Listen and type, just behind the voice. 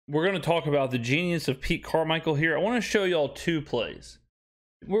we're going to talk about the genius of Pete Carmichael here. I want to show y'all two plays.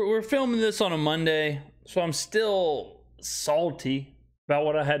 We're filming this on a Monday, so I'm still salty about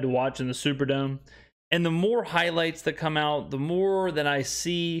what I had to watch in the Superdome. And the more highlights that come out, the more that I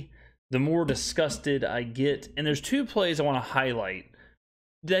see, the more disgusted I get. And there's two plays I want to highlight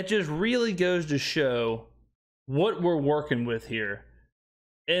that just really goes to show what we're working with here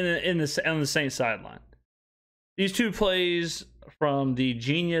on the Saints sideline. These two plays from the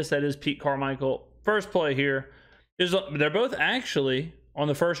genius that is Pete Carmichael. First play here is they're both actually on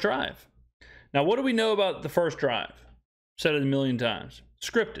the first drive. Now, what do we know about the first drive? Said it a million times.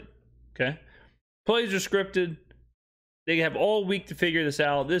 Scripted. Okay. Plays are scripted. They have all week to figure this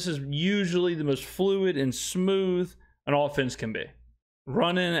out. This is usually the most fluid and smooth an offense can be,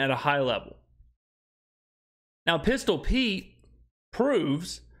 running at a high level. Now, Pistol Pete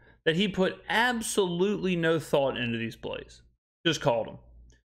proves that he put absolutely no thought into these plays. Just called them.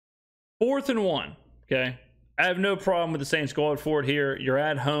 4th and 1, okay? I have no problem with the Saints going for it here. You're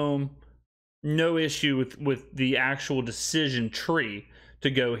at home. No issue with the actual decision tree to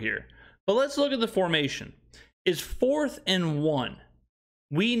go here. But let's look at the formation. It's 4th and 1.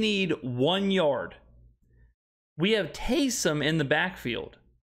 We need 1 yard. We have Taysom in the backfield.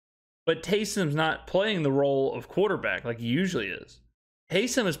 But Taysom's not playing the role of quarterback like he usually is.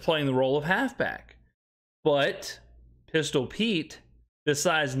 Taysom is playing the role of halfback. But Pistol Pete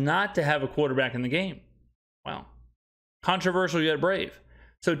decides not to have a quarterback in the game. Wow. Controversial yet brave.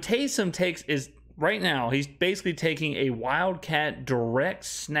 So Taysom right now, he's basically taking a wildcat direct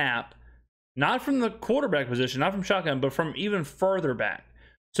snap, not from the quarterback position, not from shotgun, but from even further back.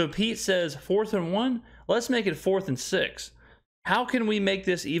 So Pete says 4th and 1, let's make it 4th and 6. How can we make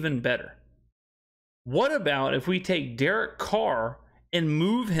this even better? What about if we take Derek Carr and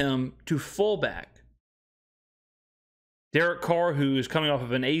move him to fullback? Derek Carr, who is coming off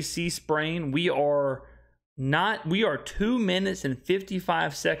of an AC sprain, we are 2 minutes and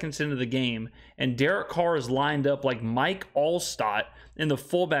 55 seconds into the game, and Derek Carr is lined up like Mike Allstott in the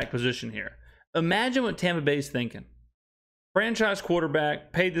fullback position here. Imagine what Tampa Bay's thinking. Franchise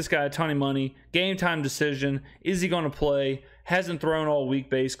quarterback, paid this guy a ton of money, game time decision, is he going to play? Hasn't thrown all week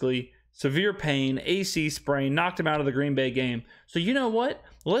basically. Severe pain, AC sprain, knocked him out of the Green Bay game. So you know what?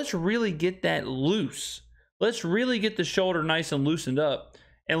 Let's really get that loose. Let's really get the shoulder nice and loosened up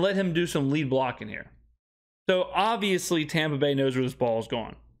and let him do some lead blocking here. So obviously Tampa Bay knows where this ball is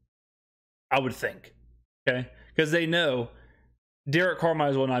going, I would think, okay? Because they know Derek Carr might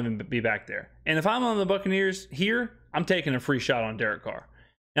as well not even be back there. And if I'm on the Buccaneers here, I'm taking a free shot on Derek Carr.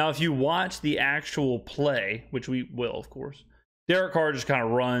 Now, if you watch the actual play, which we will, of course, Derek Carr just kind of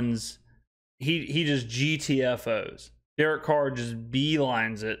runs. He just GTFOs. Derek Carr just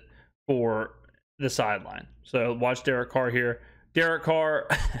beelines it for the sideline. So watch Derek Carr here. Derek Carr,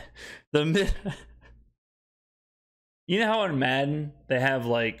 you know how in Madden they have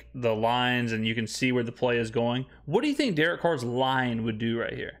like the lines and you can see where the play is going? What do you think Derek Carr's line would do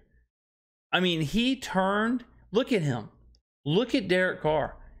right here? I mean, he turned. Look at him. Look at Derek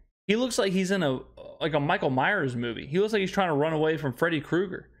Carr. He looks like he's in a Michael Myers movie. He looks like he's trying to run away from Freddy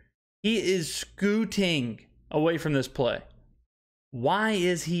Krueger. He is scooting away from this play. Why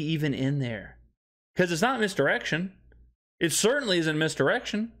is he even in there? Because it's not misdirection. It certainly isn't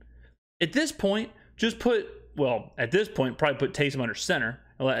misdirection. At this point, probably put Taysom under center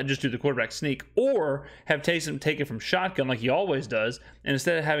and just do the quarterback sneak, or have Taysom take it from shotgun like he always does, and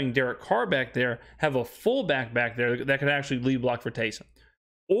instead of having Derek Carr back there, have a fullback back there that could actually lead block for Taysom.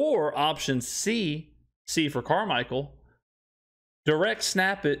 Or option C for Carmichael, direct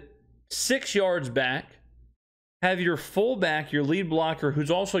snap it 6 yards back, have your fullback, your lead blocker, who's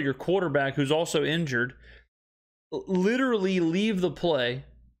also your quarterback, who's also injured, literally leave the play.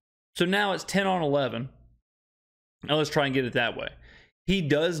 So now it's 10 on 11. Now let's try and get it that way. He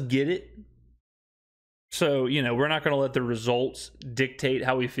does get it. So, we're not going to let the results dictate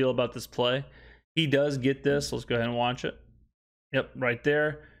how we feel about this play. He does get this. Let's go ahead and watch it. Yep, right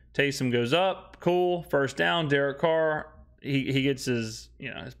there. Taysom goes up. Cool. First down. Derek Carr. He gets his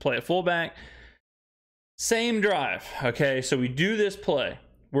play at fullback. Same drive. Okay, so we do this play.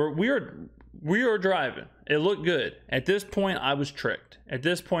 We are driving. It looked good. At this point, I was tricked. I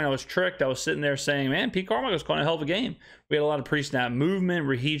was sitting there saying, man, Pete Carmichael's calling a hell of a game. We had a lot of pre-snap movement.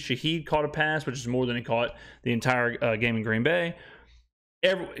 Raheed Shaheed caught a pass, which is more than he caught the entire game in Green Bay.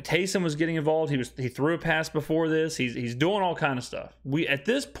 Taysom was getting involved. He threw a pass before this. He's doing all kind of stuff. At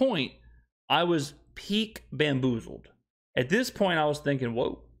this point, I was peak bamboozled. At this point, I was thinking,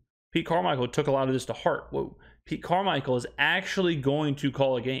 whoa, Pete Carmichael took a lot of this to heart. Whoa, Pete Carmichael is actually going to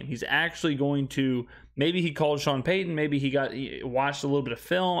call a game. He's actually going to, maybe he called Sean Payton, maybe he watched a little bit of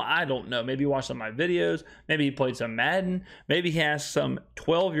film, I don't know. Maybe he watched some of my videos, maybe he played some Madden, maybe he asked some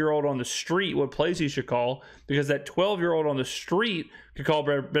 12-year-old on the street what plays he should call, because that 12-year-old on the street could call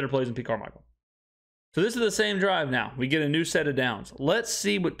better plays than Pete Carmichael. So this is the same drive now. We get a new set of downs. Let's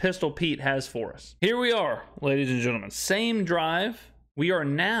see what Pistol Pete has for us. Here we are, ladies and gentlemen. Same drive. We are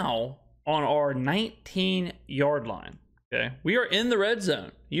now on our 19-yard line. Okay, we are in the red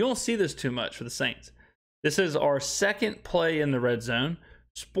zone. You don't see this too much for the Saints. This is our second play in the red zone.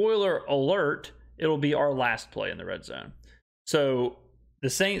 Spoiler alert, it'll be our last play in the red zone. So the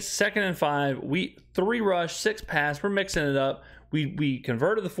Saints, 2nd and 5, 3 rush, 6 pass. We're mixing it up. We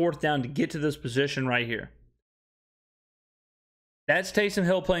converted the 4th down to get to this position right here. That's Taysom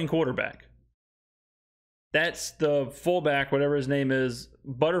Hill playing quarterback. That's the fullback, whatever his name is,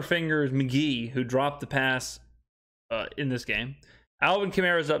 Butterfingers McGee, who dropped the pass in this game. Alvin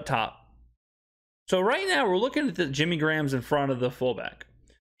Kamara's up top. So right now we're looking at the Jimmy Graham's in front of the fullback.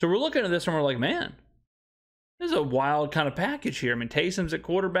 So we're looking at this and we're like, man, this is a wild kind of package here. I mean, Taysom's at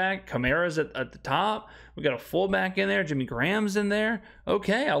quarterback, Kamara's at the top. We got a fullback in there, Jimmy Graham's in there.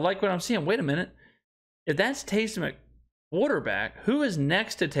 Okay, I like what I'm seeing. Wait a minute. If that's Taysom at quarterback, who is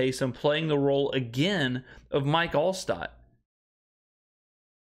next to Taysom playing the role again of Mike Allstott?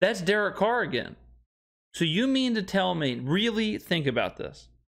 That's Derek Carr again. So you mean to tell me, really think about this.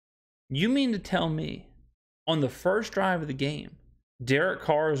 You mean to tell me on the first drive of the game, Derek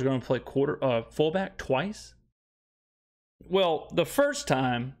Carr is going to play fullback twice? Well, the first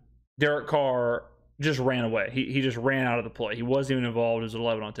time, Derek Carr just ran away. He just ran out of the play. He wasn't even involved. It was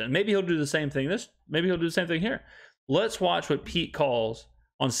 11 on 10. Maybe he'll do the same thing maybe he'll do the same thing here. Let's watch what Pete calls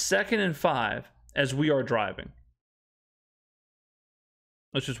on 2nd and 5 as we are driving.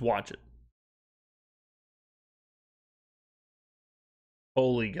 Let's just watch it.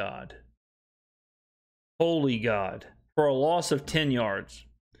 Holy God. Holy God. For a loss of 10 yards.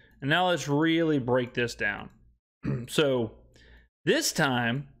 And now let's really break this down. So this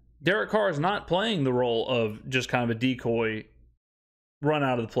time, Derek Carr is not playing the role of just kind of a decoy, run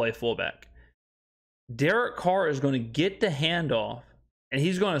out of the play fullback. Derek Carr is going to get the handoff, and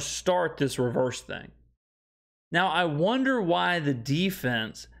he's going to start this reverse thing. Now, I wonder why the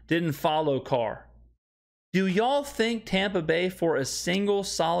defense didn't follow Carr. Do y'all think Tampa Bay, for a single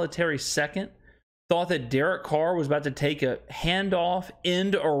solitary second, thought that Derek Carr was about to take a handoff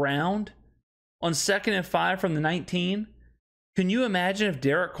end around on 2nd and 5 from the 19? Can you imagine if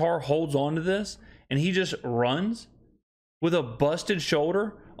Derek Carr holds on to this and he just runs with a busted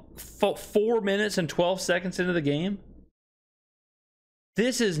shoulder 4 minutes and 12 seconds into the game?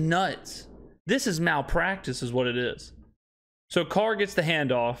 This is nuts. This is malpractice is what it is. So Carr gets the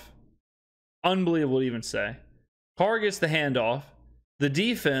handoff. Unbelievable to even say. Carr gets the handoff. The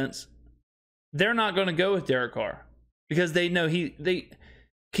defense, they're not going to go with Derek Carr because they know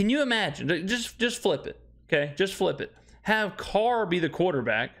can you imagine? Just flip it. Okay, just flip it. Have Carr be the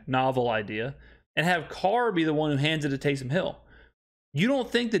quarterback, novel idea, and have Carr be the one who hands it to Taysom Hill. You don't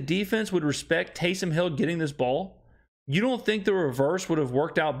think the defense would respect Taysom Hill getting this ball? You don't think the reverse would have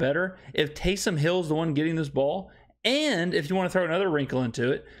worked out better if Taysom Hill's the one getting this ball? And if you want to throw another wrinkle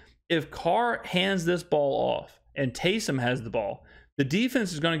into it, if Carr hands this ball off and Taysom has the ball, the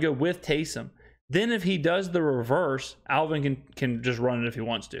defense is going to go with Taysom. Then if he does the reverse, Alvin can just run it if he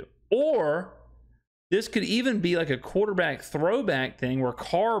wants to. Or this could even be like a quarterback throwback thing where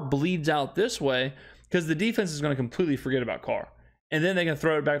Carr bleeds out this way because the defense is going to completely forget about Carr. And then they can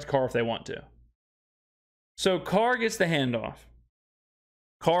throw it back to Carr if they want to. So Carr gets the handoff.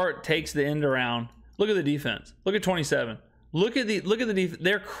 Carr takes the end around. Look at the defense. Look at 27. Look at the defense.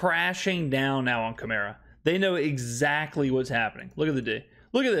 They're crashing down now on Kamara. They know exactly what's happening. Look at the D.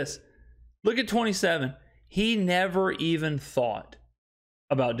 Look at this. Look at 27. He never even thought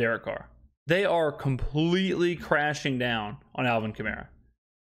about Derek Carr. They are completely crashing down on Alvin Kamara.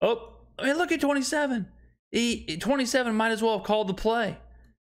 Oh, I mean, look at 27. 27 might as well have called the play.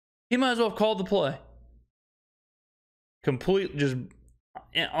 He might as well have called the play. Complete, just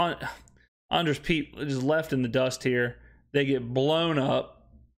Andres Pete just left in the dust here. They get blown up.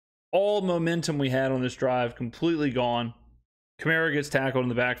 All momentum we had on this drive completely gone. Kamara gets tackled in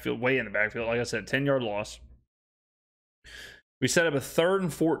the backfield, way in the backfield. Like I said, 10-yard loss. We set up a 3rd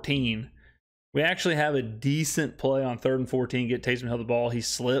and 14. We actually have a decent play on 3rd and 14. Get Taysom Hill the ball. He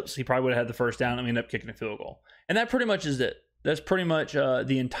slips. He probably would have had the first down, and we end up kicking a field goal. And that pretty much is it. That's pretty much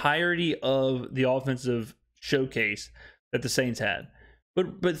the entirety of the offensive showcase that the Saints had.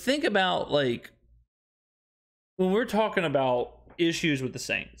 But think about, like, when we're talking about issues with the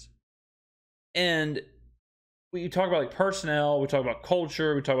Saints, and we talk about like personnel, we talk about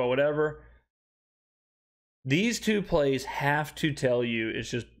culture, we talk about whatever. These two plays have to tell you, it's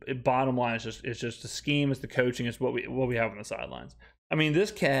just, bottom line, it's just the scheme, it's the coaching, it's what we have on the sidelines. I mean,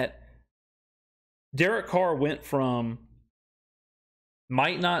 this cat, Derek Carr went from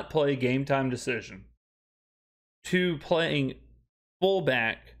might not play game time decision to playing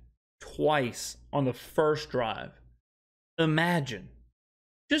fullback twice on the first drive. Imagine,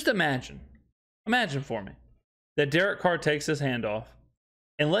 just imagine for me that Derek Carr takes this handoff,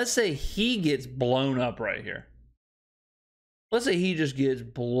 and let's say he gets blown up right here. Let's say he just gets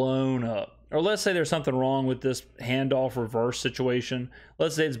blown up. Or let's say there's something wrong with this handoff reverse situation.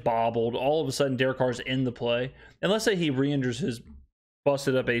 Let's say it's bobbled. All of a sudden, Derek Carr's in the play. And let's say he re-injures his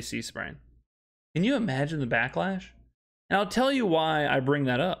busted up AC sprain. Can you imagine the backlash? And I'll tell you why I bring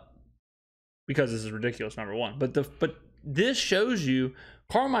that up. Because this is ridiculous, number one. But this shows you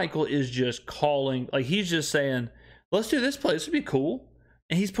Carmichael is just calling, like he's just saying, let's do this play. This would be cool.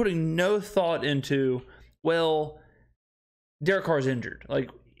 And he's putting no thought into, well, Derek Carr's injured. Like,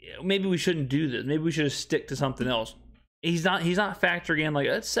 maybe we shouldn't do this. Maybe we should just stick to something else. He's not factoring in, like,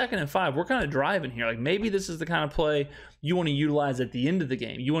 it's 2nd and 5. We're kind of driving here. Like, maybe this is the kind of play you want to utilize at the end of the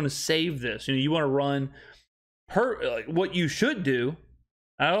game. You want to save this. You know, you want to run like, what you should do.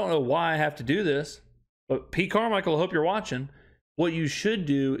 I don't know why I have to do this, but Pete Carmichael, I hope you're watching. What you should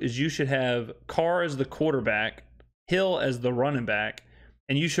do is you should have Carr as the quarterback, Hill as the running back,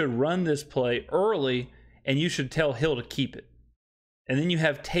 and you should run this play early, and you should tell Hill to keep it. And then you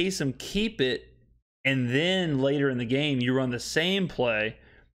have Taysom keep it, and then later in the game, you run the same play,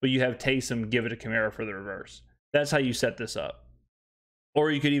 but you have Taysom give it to Kamara for the reverse. That's how you set this up.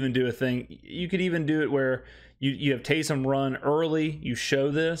 Or you could even do a thing. You could even do it where you have Taysom run early, you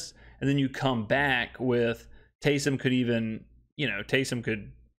show this, and then you come back with Taysom could even, you know, Taysom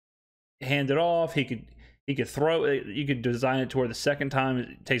could hand it off. He could throw it. You could design it to where the second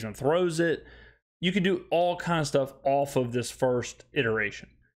time Taysom throws it. You could do all kind of stuff off of this first iteration.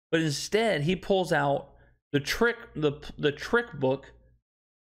 But instead, he pulls out the trick book,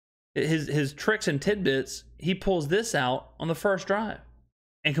 his tricks and tidbits. He pulls this out on the first drive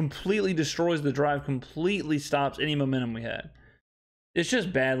and completely destroys the drive, completely stops any momentum we had. It's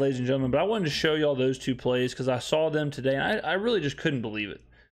just bad, ladies and gentlemen. But I wanted to show y'all those two plays because I saw them today, and I really just couldn't believe it.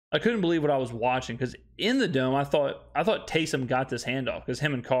 I couldn't believe what I was watching because in the dome, I thought Taysom got this handoff because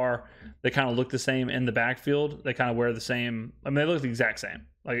him and Carr, they kind of look the same in the backfield. They kind of wear the same. I mean, they look the exact same.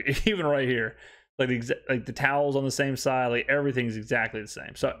 Like even right here, like the towels on the same side, like everything's exactly the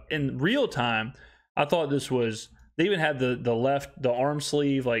same. So in real time, I thought this was. They even had the arm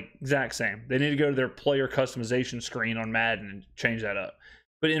sleeve like exact same. They need to go to their player customization screen on Madden and change that up.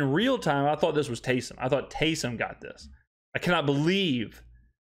 But in real time, I thought this was Taysom. I thought Taysom got this. I cannot believe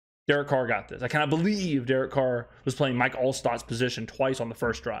Derek Carr got this. I cannot believe Derek Carr was playing Mike Allstott's position twice on the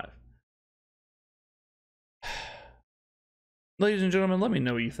first drive. Ladies and gentlemen, let me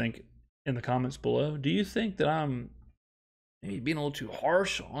know what you think in the comments below. Do you think that I'm maybe being a little too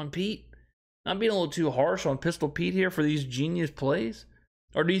harsh on Pete? I'm being a little too harsh on Pistol Pete here for these genius plays?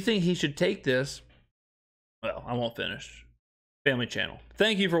 Or do you think he should take this? Well, I won't finish. Family channel.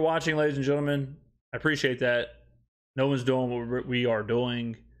 Thank you for watching, ladies and gentlemen. I appreciate that. No one's doing what we are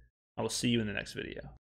doing. I will see you in the next video.